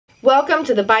Welcome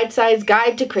to the Bite Size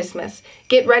Guide to Christmas.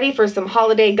 Get ready for some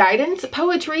holiday guidance,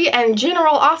 poetry, and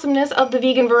general awesomeness of the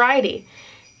vegan variety.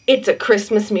 It's a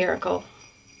Christmas miracle.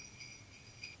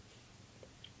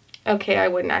 Okay, I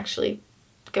wouldn't actually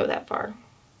go that far.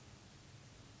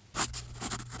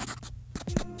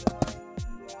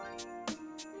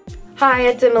 Hi,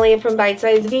 it's Emily from Bite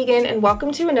Size Vegan, and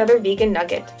welcome to another Vegan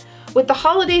Nugget. With the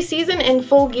holiday season in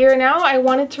full gear now, I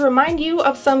wanted to remind you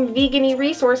of some vegan-y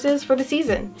resources for the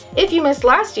season. If you missed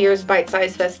last year's Bite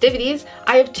Size festivities,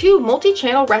 I have 2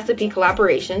 multi-channel recipe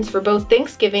collaborations for both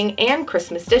Thanksgiving and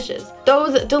Christmas dishes.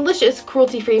 Those delicious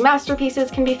cruelty-free masterpieces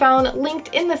can be found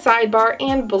linked in the sidebar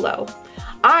and below.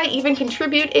 I even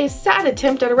contribute a sad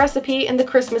attempt at a recipe in the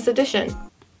Christmas edition.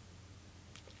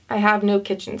 I have no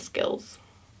kitchen skills.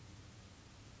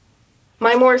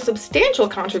 My more substantial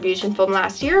contribution from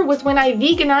last year was when I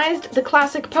veganized the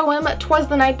classic poem "'Twas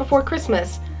the Night Before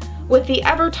Christmas" with the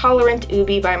ever-tolerant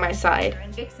Ubi by my side.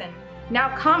 And Vixen,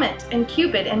 now Comet and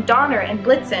Cupid and Donner and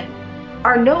Blitzen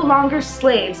are no longer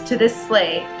slaves to this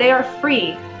sleigh. They are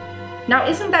free. Now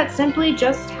isn't that simply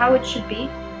just how it should be?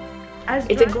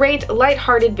 It's a great,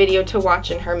 light-hearted video to watch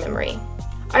in her memory.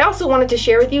 I also wanted to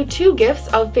share with you 2 gifts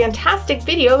of fantastic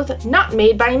videos not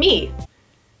made by me.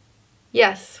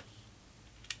 Yes.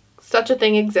 Such a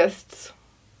thing exists.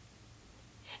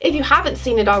 If you haven't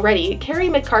seen it already, Carrie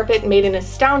McCarpet made an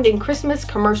astounding Christmas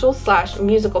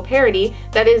commercial/musical parody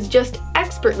that is just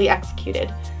expertly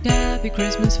executed. Happy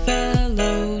Christmas,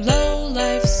 fellow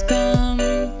low-life scum.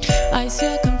 Ice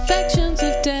your confections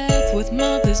of death with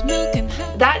mother's milk and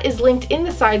honey. That is linked in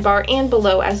the sidebar and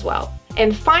below as well.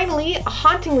 And finally, a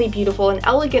hauntingly beautiful and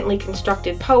elegantly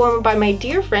constructed poem by my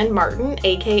dear friend Martin,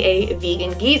 aka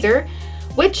Vegan Geezer,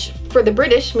 which for the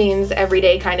British means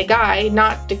everyday kind of guy,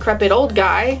 not decrepit old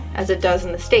guy, as it does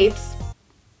in the States.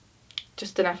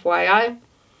 Just an FYI.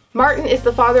 Martin is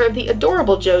the father of the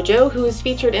adorable JOJO, who is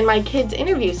featured in my kids'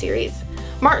 interview series.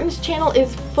 Martin's channel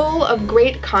is full of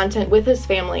great content with his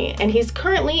family, and he's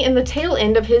currently in the tail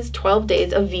end of his 12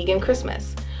 days of vegan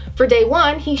Christmas. For day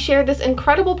 1, he shared this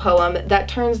incredible poem that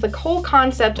turns the whole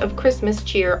concept of Christmas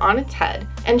cheer on its head,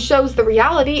 and shows the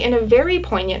reality in a very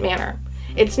poignant manner.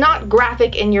 It's not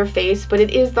graphic in your face, but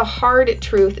it is the hard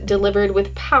truth delivered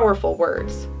with powerful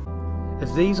words.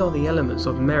 If these are the elements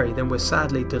of merry, then we're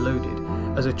sadly deluded,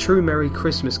 as a true Merry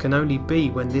Christmas can only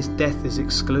be when this death is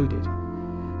excluded.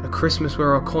 A Christmas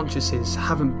where our consciences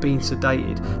haven't been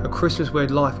sedated, a Christmas where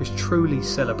life is truly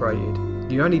celebrated.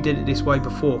 You only did it this way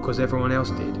before because everyone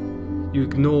else did. You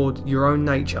ignored your own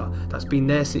nature that's been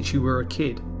there since you were a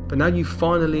kid. But now you've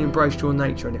finally embraced your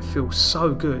nature and it feels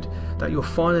so good that you're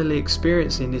finally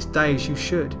experiencing this day as you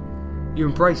should. You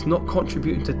embrace not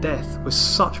contributing to death with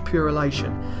such pure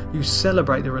elation. You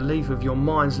celebrate the relief of your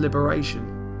mind's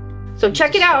liberation. So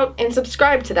check it out and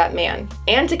subscribe to that man,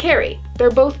 and to Carrie.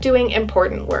 They're both doing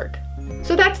important work.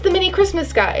 So that's the mini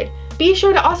Christmas guide. Be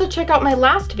sure to also check out my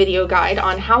last video guide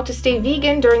on how to stay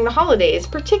vegan during the holidays,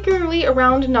 particularly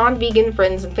around non-vegan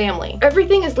friends and family.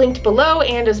 Everything is linked below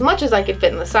and as much as I could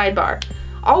fit in the sidebar.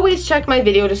 Always check my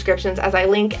video descriptions as I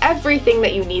link everything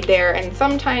that you need there, and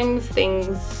sometimes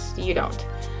things you don't.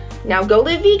 Now go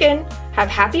live vegan, have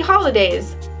happy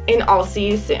holidays, and I'll see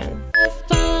you soon.